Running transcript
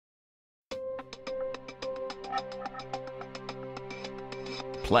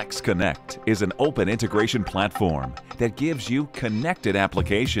Plex Connect is an open integration platform that gives you connected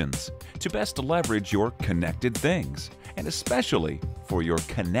applications to best leverage your connected things, and especially for your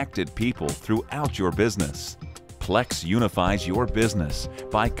connected people throughout your business. Plex unifies your business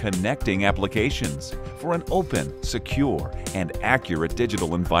by connecting applications for an open, secure, and accurate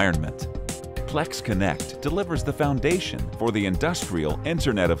digital environment. Plex Connect delivers the foundation for the industrial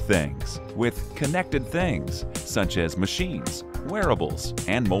Internet of Things with connected things such as machines, wearables,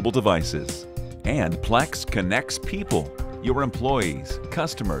 and mobile devices. And Plex connects people, your employees,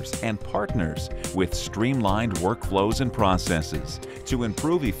 customers, and partners with streamlined workflows and processes to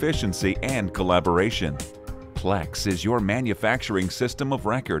improve efficiency and collaboration. Plex is your manufacturing system of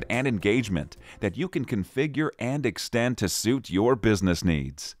record and engagement that you can configure and extend to suit your business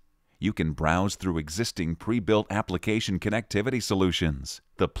needs. You can browse through existing pre-built application connectivity solutions.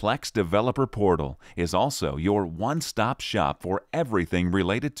 The Plex Developer Portal is also your one-stop shop for everything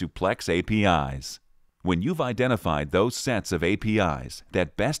related to Plex APIs. When you've identified those sets of APIs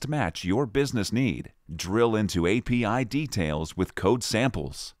that best match your business need, drill into API details with code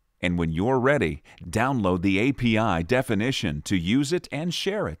samples. And when you're ready, download the API definition to use it and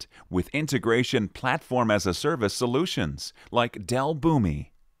share it with integration platform-as-a-service solutions like Dell Boomi.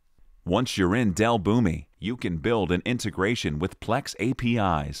 Once you're in Dell Boomi, you can build an integration with Plex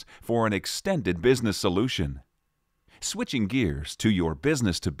APIs for an extended business solution. Switching gears to your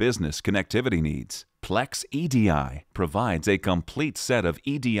business-to-business connectivity needs, Plex EDI provides a complete set of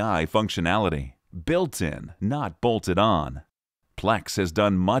EDI functionality, built in, not bolted on. Plex has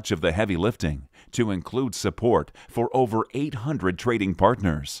done much of the heavy lifting to include support for over 800 trading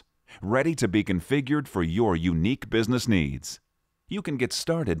partners, ready to be configured for your unique business needs. You can get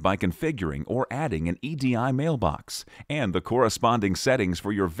started by configuring or adding an EDI mailbox and the corresponding settings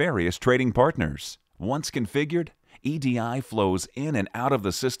for your various trading partners. Once configured, EDI flows in and out of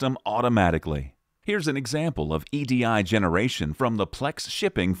the system automatically. Here's an example of EDI generation from the Plex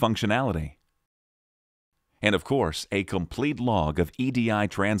shipping functionality. And of course, a complete log of EDI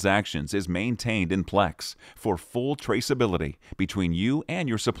transactions is maintained in Plex for full traceability between you and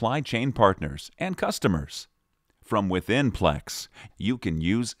your supply chain partners and customers. From within Plex, you can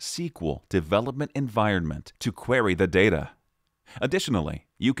use SQL development environment to query the data. Additionally,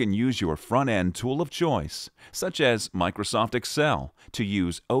 you can use your front-end tool of choice, such as Microsoft Excel, to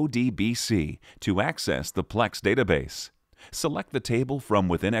use ODBC to access the Plex database. Select the table from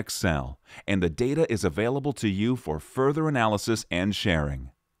within Excel, and the data is available to you for further analysis and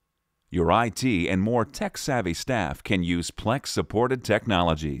sharing. Your IT and more tech-savvy staff can use Plex-supported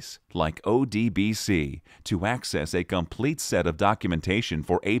technologies like ODBC to access a complete set of documentation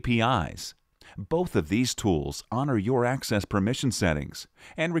for APIs. Both of these tools honor your access permission settings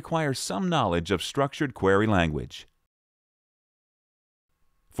and require some knowledge of structured query language.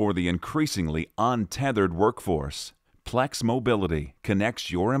 For the increasingly untethered workforce, Plex Mobility connects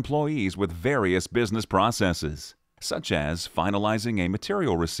your employees with various business processes, such as finalizing a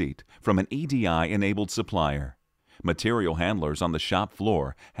material receipt from an EDI-enabled supplier. Material handlers on the shop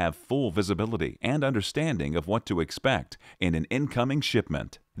floor have full visibility and understanding of what to expect in an incoming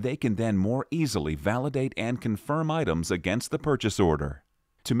shipment. They can then more easily validate and confirm items against the purchase order.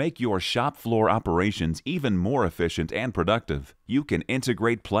 To make your shop floor operations even more efficient and productive, you can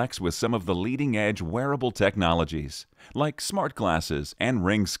integrate Plex with some of the leading-edge wearable technologies, like smart glasses and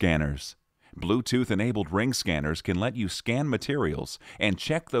ring scanners. Bluetooth-enabled ring scanners can let you scan materials and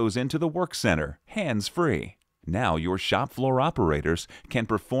check those into the work center, hands-free. Now your shop floor operators can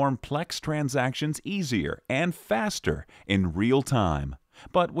perform Plex transactions easier and faster in real time,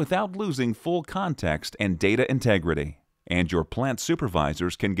 but without losing full context and data integrity. And your plant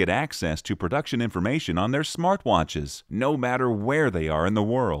supervisors can get access to production information on their smartwatches, no matter where they are in the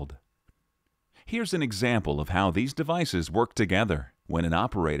world. Here's an example of how these devices work together. When an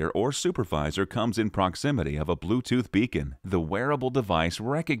operator or supervisor comes in proximity of a Bluetooth beacon, the wearable device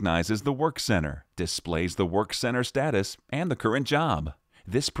recognizes the work center, displays the work center status, and the current job.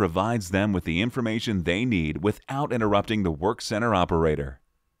 This provides them with the information they need without interrupting the work center operator.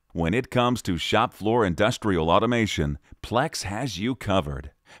 When it comes to shop floor industrial automation, Plex has you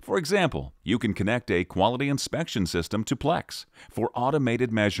covered. For example, you can connect a quality inspection system to Plex for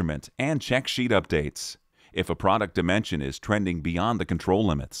automated measurement and check sheet updates. If a product dimension is trending beyond the control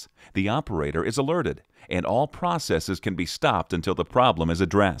limits, the operator is alerted, and all processes can be stopped until the problem is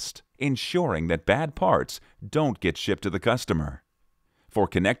addressed, ensuring that bad parts don't get shipped to the customer. For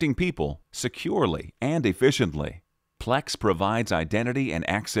connecting people securely and efficiently, Plex provides identity and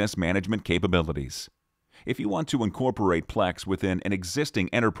access management capabilities. If you want to incorporate Plex within an existing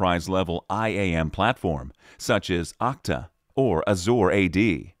enterprise-level IAM platform, such as Okta or Azure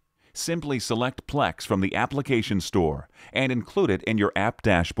AD, simply select Plex from the Application Store and include it in your app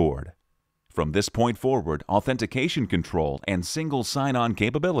dashboard. From this point forward, authentication control and single sign-on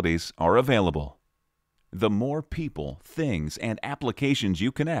capabilities are available. The more people, things, and applications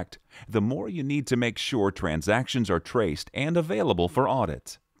you connect, the more you need to make sure transactions are traced and available for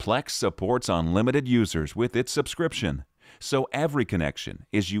audit. Plex supports unlimited users with its subscription, so every connection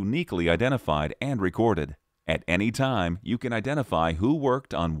is uniquely identified and recorded. At any time, you can identify who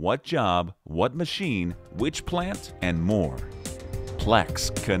worked on what job, what machine, which plant, and more.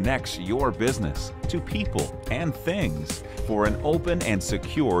 Plex connects your business to people and things for an open and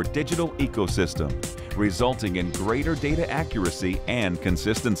secure digital ecosystem, resulting in greater data accuracy and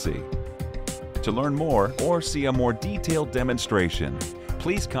consistency. To learn more or see a more detailed demonstration,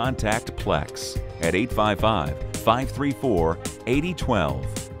 please contact Plex at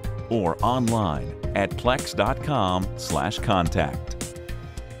 855-534-8012 or online at plex.com/contact.